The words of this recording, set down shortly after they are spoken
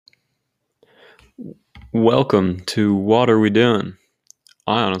Welcome to What Are We Doing?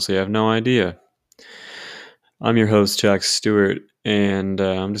 I honestly have no idea. I'm your host, Jack Stewart, and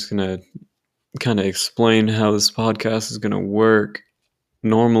I'm just going to kind of explain how this podcast is going to work.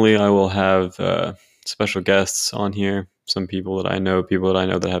 Normally, I will have special guests on here, some people that I know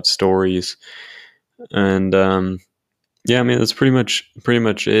that have stories. And yeah, I mean, that's pretty much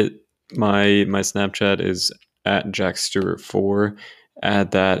it. My Snapchat is at Jack Stewart 4.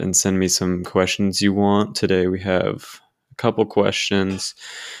 Add that and send me some questions you want. Today we have a couple questions.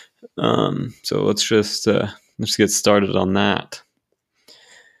 So let's get started on that.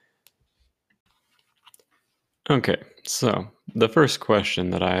 Okay, so the first question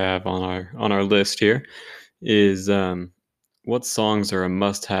that I have on our list here is what songs are a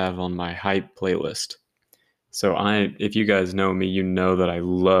must-have on my hype playlist? So if you guys know me, you know that I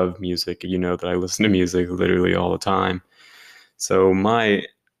love music. You know that I listen to music literally all the time. So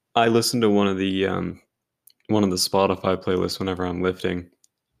I listen to one of the Spotify playlists whenever I'm lifting,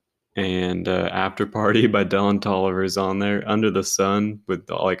 and After Party by Don Toliver is on there. Under the Sun with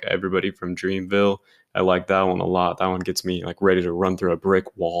like everybody from Dreamville. I like that one a lot. That one gets me like ready to run through a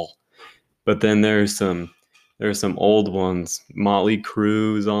brick wall. But then there's some old ones. Motley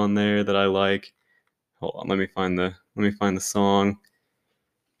Crue's on there that I like. Hold on, let me find the song.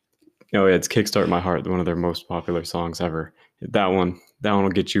 Oh yeah, it's "Kickstart My Heart," one of their most popular songs ever. That one will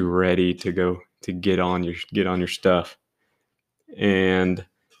get you ready to go to get on your stuff. And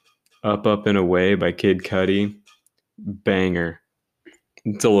 "Up and Away" by Kid Cudi, banger.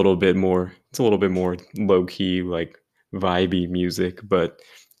 It's a little bit more low key, like vibey music, but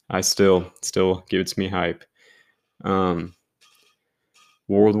I still gives me hype. Um,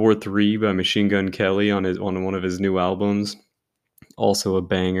 World War III by Machine Gun Kelly on one of his new albums, also a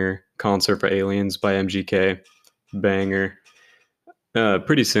banger. Concert for Aliens by MGK, banger.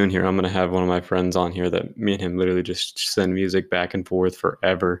 Pretty soon here, I'm gonna have one of my friends on here that me and him literally just send music back and forth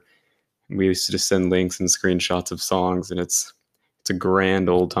forever. We used to just send links and screenshots of songs, and it's a grand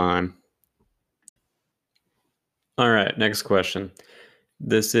old time. All right, next question.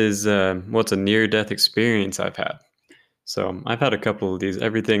 This is what's a near-death experience I've had. So I've had a couple of these.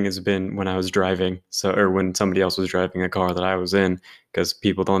 Everything has been when I was driving, or when somebody else was driving a car that I was in, because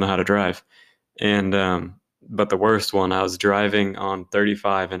people don't know how to drive. And but the worst one, I was driving on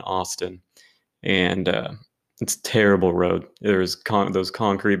 35 in Austin, and it's a terrible road. There's those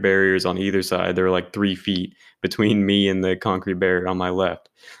concrete barriers on either side. There were like 3 feet between me and the concrete barrier on my left.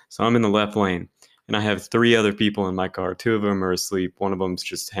 So I'm in the left lane, and I have three other people in my car. Two of them are asleep. One of them's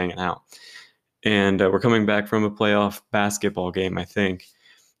just hanging out. And we're coming back from a playoff basketball game, I think.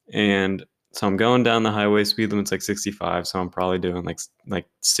 And so I'm going down the highway. Speed limit's like 65, so I'm probably doing like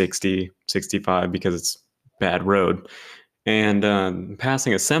 60, 65 because it's bad road. And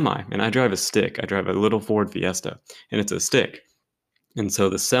passing a semi, and I drive a stick. I drive a little Ford Fiesta, and it's a stick. And so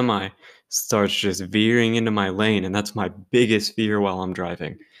the semi starts just veering into my lane, and that's my biggest fear while I'm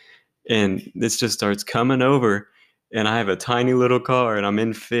driving. And this just starts coming over, and I have a tiny little car, and I'm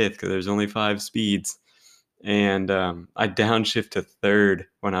in fifth because there's only 5 speeds. And I downshift to third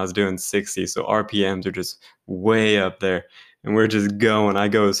when I was doing 60, so RPMs are just way up there, and we're just going. I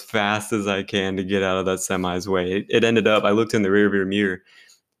go as fast as I can to get out of that semi's way. It ended up, I looked in the rearview mirror,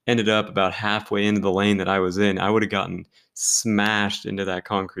 ended up about halfway into the lane that I was in. I would have gotten smashed into that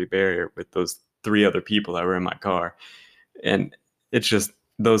concrete barrier with those three other people that were in my car. And it's just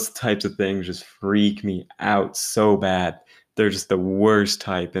those types of things just freak me out so bad. They're just the worst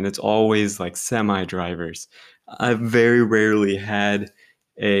type, and it's always like semi drivers. I've very rarely had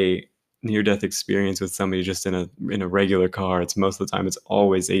a near death experience with somebody just in a regular car. It's most of the time it's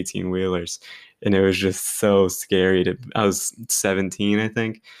always 18 wheelers, and it was just so scary. I was 17, I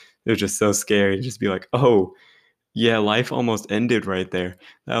think. It was just so scary to just be like, oh yeah, life almost ended right there.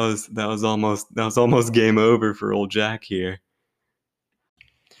 That was almost game over for old Jack here.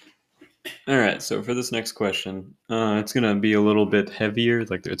 All right, so for this next question, it's gonna be a little bit heavier.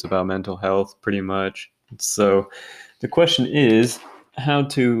 Like it's about mental health, pretty much. So, the question is, how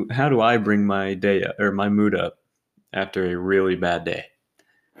do I bring my day or my mood up after a really bad day?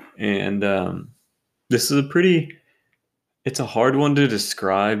 And this is it's a hard one to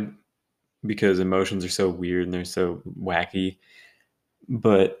describe because emotions are so weird and they're so wacky.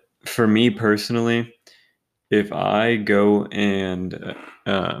 But for me personally, if I go and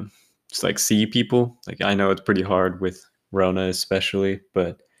just like see people, like I know it's pretty hard with Rona especially,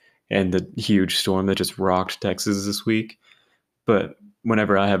 but and the huge storm that just rocked Texas this week. But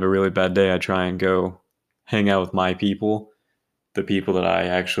whenever I have a really bad day, I try and go hang out with my people, the people that I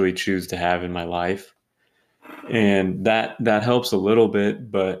actually choose to have in my life, and that helps a little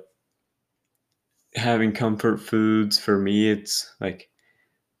bit. But having comfort foods for me, it's like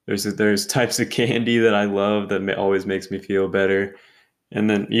there's types of candy that I love that always makes me feel better. And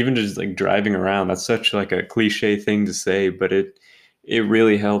then even just like driving around, that's such like a cliche thing to say, but it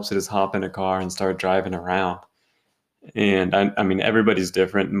really helps to just hop in a car and start driving around. And I mean, everybody's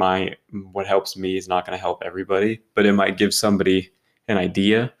different. What helps me is not going to help everybody, but it might give somebody an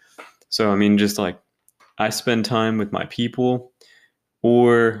idea. So I mean, just like I spend time with my people,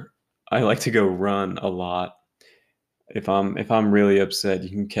 or I like to go run a lot. If I'm really upset, you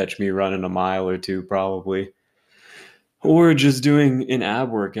can catch me running a mile or two probably. Or just doing an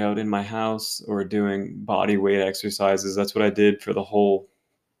ab workout in my house or doing body weight exercises. That's what I did for the whole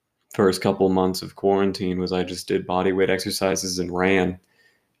first couple months of quarantine was I just did body weight exercises and ran.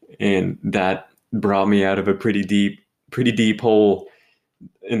 And that brought me out of a pretty deep hole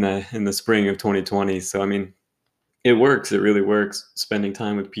in the spring of 2020. So I mean, it works. It really works. Spending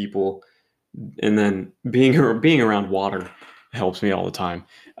time with people and then being around water helps me all the time.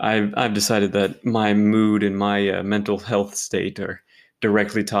 I've decided that my mood and my mental health state are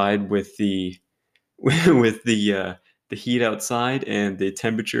directly tied with the with the heat outside and the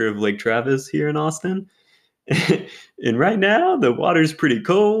temperature of Lake Travis here in Austin. And right now the water's pretty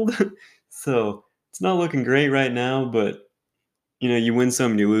cold, so it's not looking great right now. But you win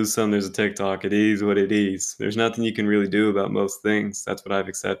some, you lose some. There's a TikTok. It is what it is. There's nothing you can really do about most things. That's what I've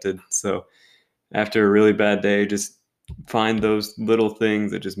accepted. So after a really bad day, just find those little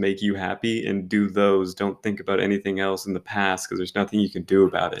things that just make you happy and do those. Don't think about anything else in the past because there's nothing you can do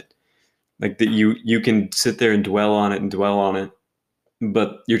about it. Like that you can sit there and dwell on it,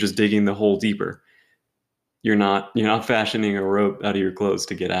 but you're just digging the hole deeper. You're not fashioning a rope out of your clothes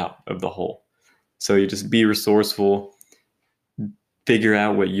to get out of the hole. So you just be resourceful, figure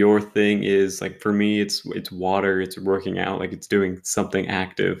out what your thing is. Like for me, it's water, it's working out, like it's doing something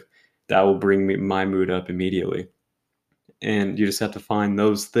active that will bring my mood up immediately. And you just have to find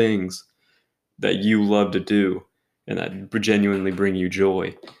those things that you love to do and that genuinely bring you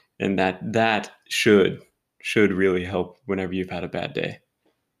joy, and that should really help whenever you've had a bad day.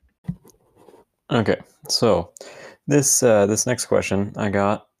 Okay, so this next question I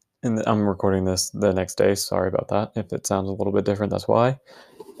got, and I'm recording this the next day. Sorry about that. If it sounds a little bit different, that's why.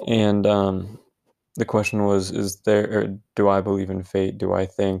 And the question was, do I believe in fate? Do I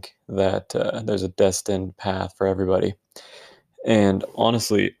think that there's a destined path for everybody? And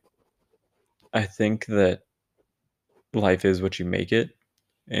honestly, I think that life is what you make it.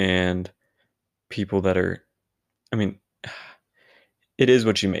 And people that are, I mean, it is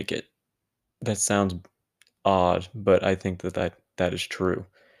what you make it. That sounds odd, but I think that is true.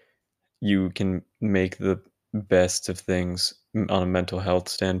 You can make the best of things on a mental health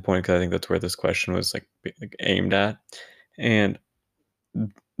standpoint, because I think that's where this question was like aimed at. And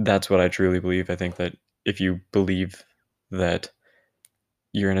that's what I truly believe. I think that if you believe that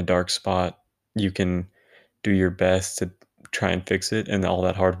you're in a dark spot, you can do your best to try and fix it, and all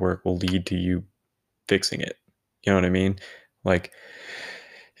that hard work will lead to you fixing it. You know what I mean? Like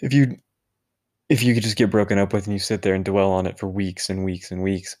if you if you could just get broken up with and you sit there and dwell on it for weeks and weeks and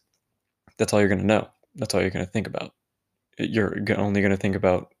weeks, that's all you're going to know. That's all you're going to think about. You're only going to think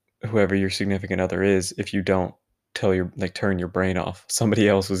about whoever your significant other is if you don't turn your brain off. Somebody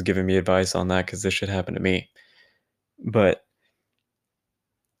else was giving me advice on that because this should happen to me. But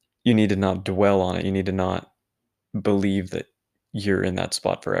you need to not dwell on it. You need to not believe that you're in that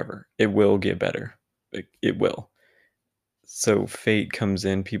spot forever. It will get better. It will. So fate comes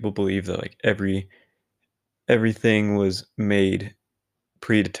in. People believe that like everything was made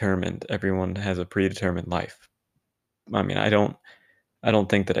predetermined. Everyone has a predetermined life. I mean, I don't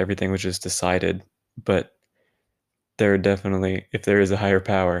think that everything was just decided, but there are definitely, if there is a higher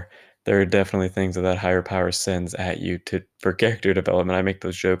power, there are definitely things that higher power sends at you for character development. I make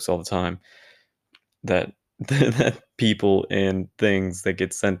those jokes all the time that that people and things that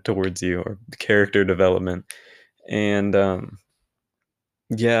get sent towards you are character development. And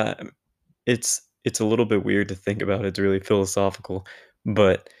yeah, it's a little bit weird to think about. It's really philosophical,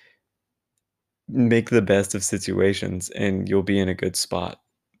 but make the best of situations and you'll be in a good spot.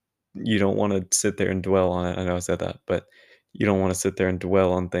 You don't want to sit there and dwell on it. I know I said that, but you don't want to sit there and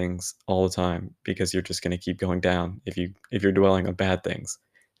dwell on things all the time because you're just going to keep going down if you're dwelling on bad things.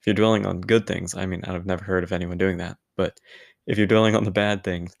 If you're dwelling on good things, I mean, I've never heard of anyone doing that, but if you're dwelling on the bad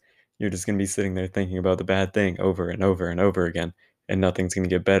things, you're just going to be sitting there thinking about the bad thing over and over and over again, and nothing's going to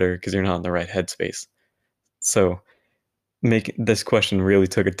get better because you're not in the right headspace. So, make this question really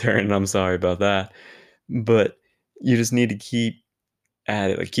took a turn, and I'm sorry about that, but you just need to keep at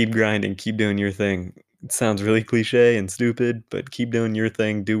it, like, keep grinding, keep doing your thing. It sounds really cliche and stupid, but keep doing your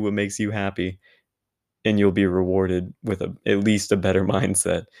thing, do what makes you happy, and you'll be rewarded with at least a better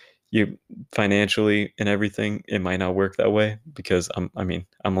mindset. You financially and everything, it might not work that way because I'm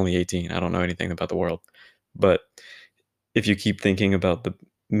only 18. I don't know anything about the world. But if you keep thinking about the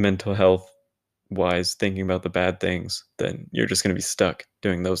mental health wise, thinking about the bad things, then you're just going to be stuck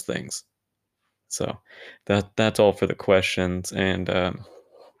doing those things. So that's all for the questions, and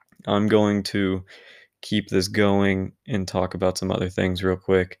I'm going to keep this going and talk about some other things real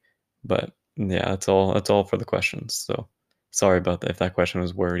quick. But yeah, that's all for the questions. So sorry about that if that question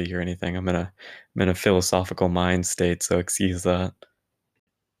was wordy or anything. I'm in a philosophical mind state, so excuse that.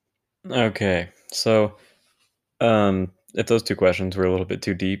 Okay, so if those two questions were a little bit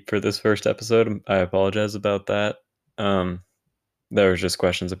too deep for this first episode, I apologize about that. Um, there was just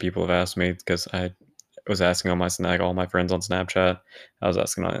questions that people have asked me because I was asking on my snag all my friends on Snapchat. I was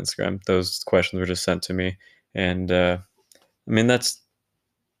asking on Instagram. Those questions were just sent to me, and I mean that's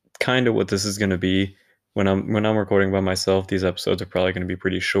kind of what this is going to be. When I'm recording by myself, these episodes are probably going to be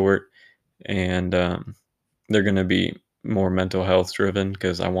pretty short, and they're going to be more mental health driven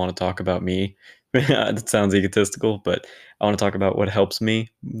because I want to talk about me. It sounds egotistical, but I want to talk about what helps me.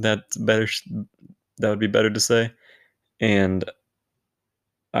 That's better. That would be better to say, and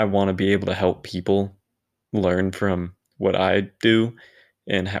I want to be able to help people learn from what I do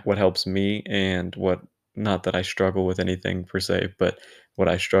and what helps me and what not that I struggle with anything per se, but what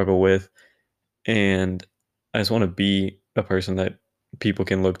I struggle with. And I just want to be a person that people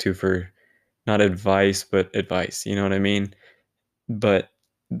can look to for not advice, but advice. You know what I mean? But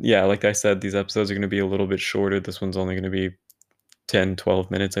yeah, like I said, these episodes are going to be a little bit shorter. This one's only going to be 10,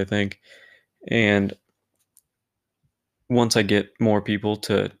 12 minutes, I think. And once I get more people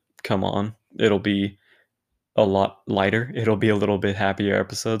to come on, it'll be a lot lighter. It'll be a little bit happier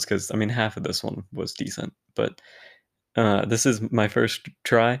episodes because I mean half of this one was decent, but this is my first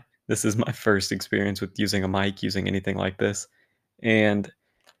try. This is my first experience with using a mic, using anything like this, and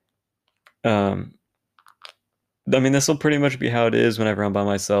um, I mean this will pretty much be how it is whenever I'm by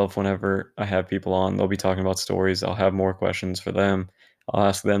myself. Whenever I have people on, they'll be talking about stories. I'll have more questions for them. I'll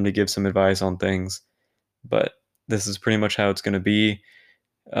ask them to give some advice on things, but this is pretty much how it's going to be.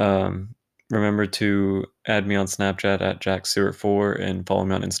 Um, Remember to add me on Snapchat at JackStewart4 and follow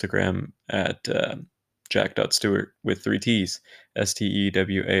me on Instagram at Jack.Stewart with three T's,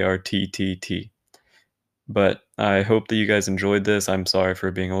 STEWARTTT. But I hope that you guys enjoyed this. I'm sorry for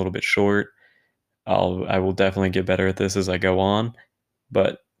being a little bit short. I will definitely get better at this as I go on.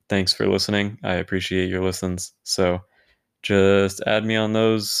 But thanks for listening. I appreciate your listens. So just add me on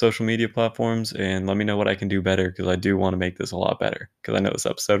those social media platforms and let me know what I can do better because I do want to make this a lot better because I know this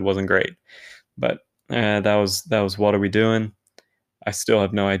episode wasn't great. But that was what are we doing? I still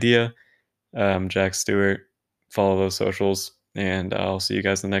have no idea. Jack Stewart. Follow those socials, and I'll see you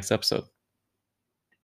guys in the next episode.